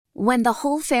When the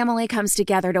whole family comes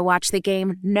together to watch the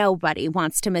game, nobody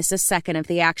wants to miss a second of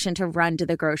the action to run to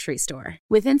the grocery store.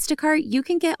 With Instacart, you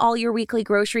can get all your weekly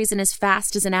groceries in as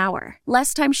fast as an hour.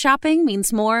 Less time shopping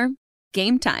means more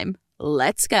game time.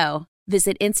 Let's go.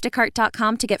 Visit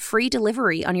instacart.com to get free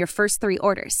delivery on your first 3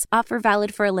 orders. Offer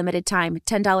valid for a limited time.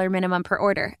 $10 minimum per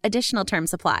order. Additional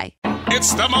terms apply.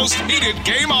 It's the most heated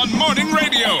game on morning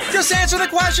radio. Just answer the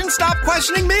question. Stop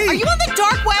questioning me. Are you on the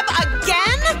dark web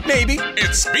again? Maybe.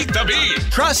 It's Beat the Bee.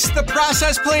 Trust the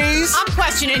process, please. I'm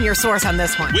questioning your source on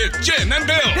this one. With Jen and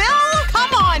Bill. Bill?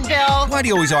 Come on, Bill. Why do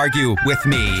you always argue with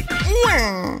me?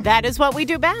 That is what we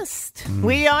do best.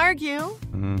 We argue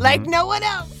like no one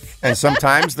else. And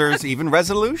sometimes there's even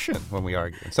resolution when we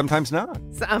argue. Sometimes not.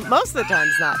 Most of the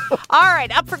times not. All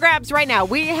right, up for grabs right now.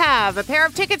 We have a pair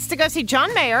of tickets to go see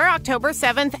John Mayer October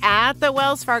 7th at the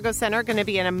Wells Fargo Center. Going to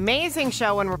be an amazing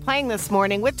show, and we're playing this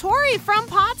morning with Tori from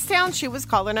Pottstown. She was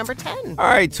caller number 10. All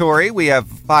right, Tori, we have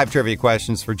 5 trivia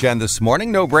questions for Jen this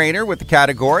morning. No brainer with the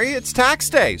category. It's tax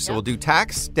day, so we'll do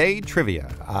tax day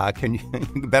trivia. Can you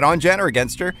bet on Jen or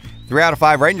against her? 3 out of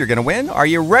 5 right, and you're going to win. Are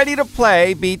you ready to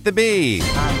play Beat the Bee?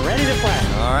 I'm ready to play.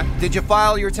 All right. Did you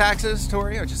file your taxes,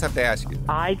 Tori? I just have to ask you.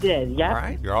 I did, yes. All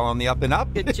right. You're all on the up and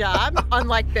up. Good job,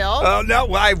 unlike Bill. Oh, no.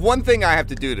 Well, I have one thing I have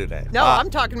to do today. No, I'm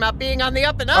talking about being on the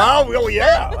up and up. Oh, well,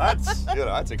 yeah.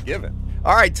 That's a given.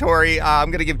 All right, Tori,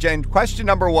 I'm going to give Jen question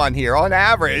number 1 here. On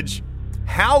average,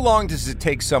 how long does it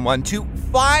take someone to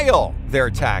file their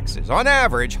taxes? On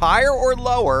average, higher or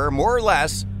lower, more or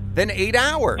less, than 8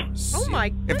 hours. Oh, my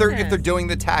goodness. If they're doing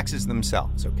the taxes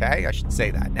themselves, okay? I should say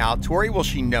that. Now, Tori, will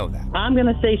she know that? I'm going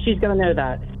to say she's going to know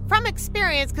that. From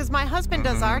experience, because my husband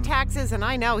does our taxes, and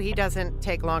I know he doesn't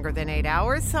take longer than 8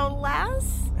 hours, so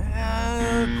less?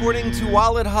 According to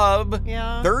Wallet Hub,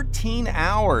 13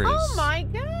 hours. Oh, my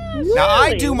gosh. Really? Now,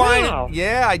 I do mine. Wow.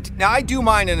 Yeah, I do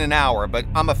mine in an hour, but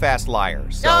I'm a fast liar,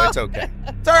 so it's okay.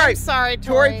 It's all right. I'm sorry,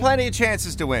 Tori. Plenty of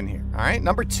chances to win here. All right,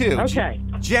 number 2. Okay.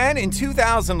 Jen, in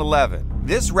 2011,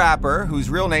 this rapper, whose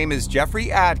real name is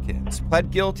Jeffrey Adkins, pled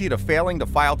guilty to failing to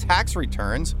file tax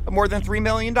returns of more than $3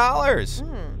 million.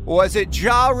 Was it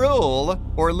Ja Rule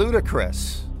or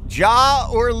Ludacris? Ja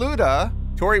or Luda?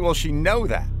 Tori, will she know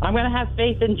that? I'm going to have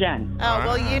faith in Jen. Oh,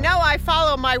 well, you know I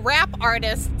follow my rap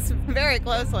artists very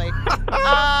closely.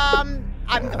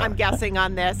 I'm guessing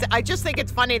on this. I just think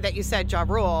it's funny that you said Ja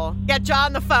Rule. Get Ja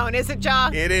on the phone. Is it Ja?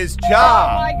 It is Ja.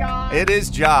 Oh, my God. It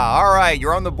is Ja. All right,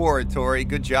 you're on the board, Tori.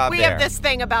 Good job We there. have this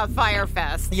thing about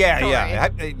Firefest. Yeah,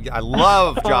 Tori. I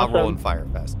love Ja Awesome. Rule and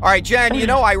Firefest. All right, Jen, you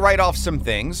know I write off some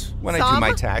things when I do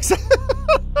my tax.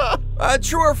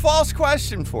 True or false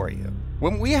question for you.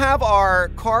 When we have our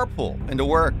carpool into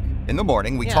work in the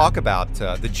morning, we talk about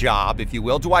the job, if you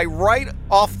will. Do I write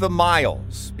off the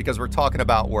miles because we're talking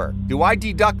about work? Do I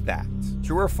deduct that?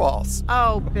 True or false?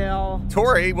 Oh, Bill.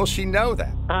 Tori, will she know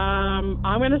that? I'm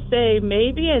going to say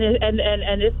maybe,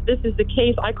 and if this is the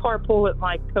case, I carpool with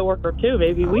my coworker too.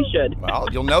 Maybe we should. Well,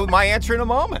 you'll know my answer in a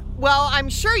moment. Well, I'm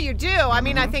sure you do. I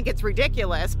mean, I think it's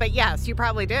ridiculous, but yes, you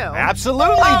probably do.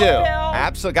 Absolutely do. Bill.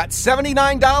 Absolutely. Got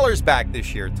 $79 back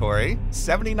this year, Tori.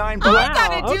 $79. Oh, I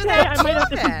gotta do okay, that I might have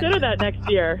to too, then. consider that next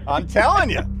year. I'm telling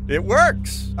you, it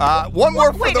works. One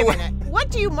more for Wait the a minute. What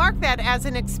do you mark that as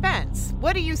an expense?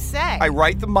 What do you say? I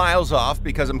write the miles off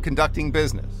because I'm conducting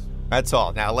business. That's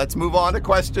all. Now let's move on to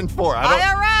question 4.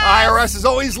 IRS is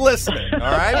always listening. All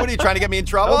right. What are you trying to get me in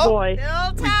trouble? Oh boy.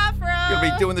 Bill Tafro. You'll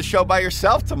be doing the show by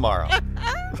yourself tomorrow.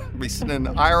 Be sitting in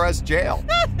IRS jail.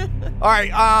 All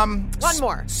right. One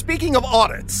more. Speaking of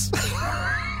audits.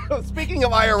 Speaking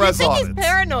of IRS You think audits. he's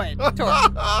paranoid, Tori?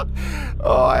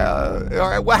 All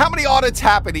right. Well, how many audits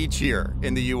happen each year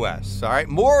in the U.S.? All right.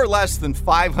 More or less than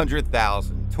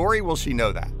 500,000. Tori, will she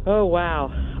know that? Oh, wow.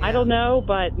 I don't know,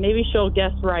 but maybe she'll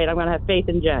guess right. I'm going to have faith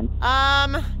in Jen.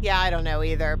 Yeah, I don't know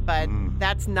either, but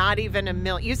that's not even a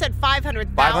million. You said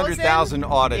 500,000? 500,000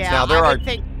 audits. Yeah, Now, there I would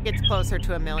think it's closer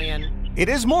to a million. It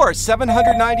is more,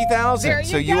 790,000. There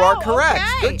So you you go. are correct.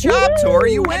 Okay. Good job,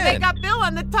 Tori. You win. And they got Bill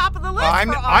on the top of the list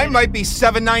I might be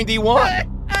 791.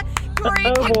 Tori,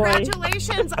 Oh, boy.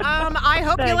 congratulations. I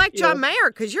hope you Thank like you. John Mayer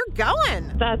because you're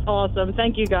going. That's awesome.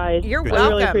 Thank you, guys. You're I welcome.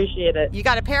 really appreciate it. You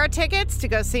got a pair of tickets to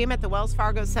go see him at the Wells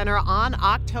Fargo Center on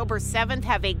October 7th.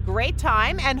 Have a great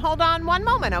time and hold on one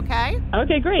moment, okay?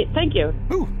 Okay, great. Thank you.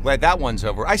 Ooh, glad that one's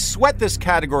over. I sweat this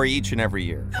category each and every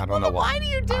year. I don't know why. Why do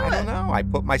you do I it? don't know. I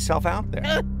put myself out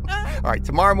there. All right,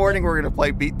 tomorrow morning we're going to play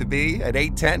Beat the Bee at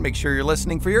 8:10. Make sure you're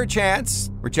listening for your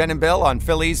chance. We're Jen and Bill on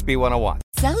Phillies B101.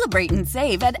 Celebrate and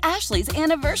save at Ashley's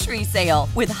Anniversary Sale.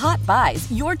 With Hot Buys,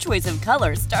 your choice of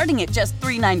colors starting at just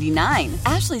 $3.99.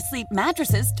 Ashley Sleep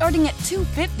mattresses starting at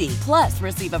 $2.50. Plus,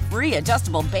 receive a free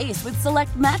adjustable base with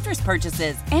select mattress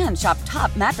purchases. And shop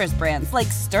top mattress brands like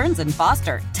Stearns &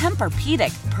 Foster,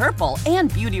 Tempur-Pedic, Purple,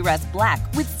 and Beautyrest Black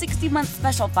with 60-month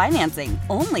special financing.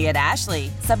 Only at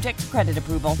Ashley. Subject to credit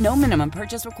approval. No minimum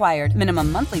purchase required.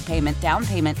 Minimum monthly payment, down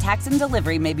payment, tax, and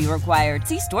delivery may be required.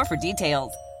 See store for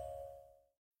details.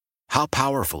 How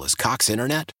powerful is Cox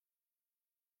Internet?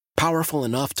 Powerful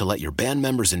enough to let your band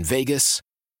members in Vegas,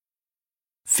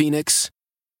 Phoenix,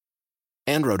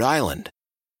 and Rhode Island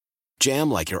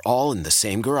jam like you're all in the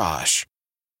same garage.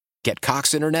 Get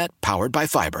Cox Internet powered by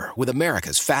fiber with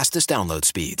America's fastest download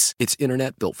speeds. It's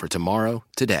internet built for tomorrow,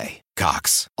 today.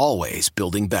 Cox, always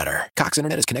building better. Cox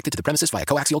Internet is connected to the premises via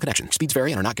coaxial connection. Speeds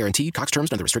vary and are not guaranteed. Cox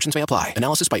terms and other restrictions may apply.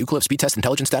 Analysis by Ookla of Speed Test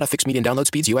Intelligence Data. Fixed median download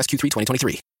speeds. US Q3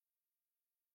 2023.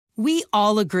 We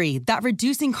all agree that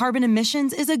reducing carbon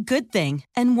emissions is a good thing.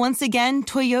 And once again,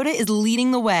 Toyota is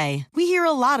leading the way. We hear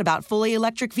a lot about fully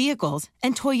electric vehicles,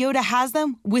 and Toyota has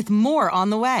them with more on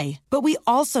the way. But we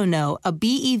also know a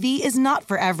BEV is not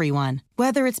for everyone,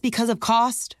 whether it's because of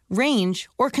cost, range,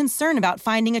 or concern about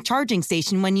finding a charging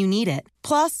station when you need it.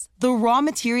 Plus, the raw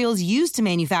materials used to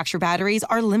manufacture batteries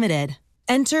are limited.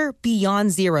 Enter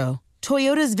Beyond Zero,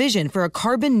 Toyota's vision for a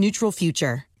carbon-neutral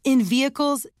future. In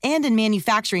vehicles and in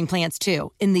manufacturing plants,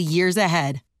 too, in the years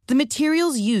ahead. The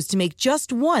materials used to make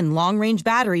just one long-range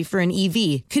battery for an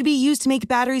EV could be used to make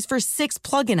batteries for 6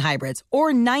 plug-in hybrids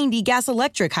or 90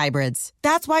 gas-electric hybrids.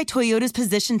 That's why Toyota's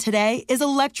position today is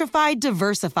electrified,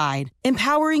 diversified,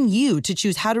 empowering you to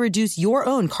choose how to reduce your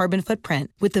own carbon footprint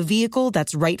with the vehicle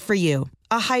that's right for you.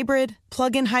 A hybrid,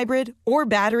 plug-in hybrid, or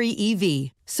battery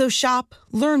EV. So shop,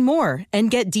 learn more,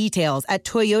 and get details at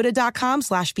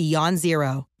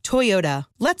toyota.com/beyondzero. Toyota,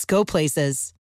 let's go places.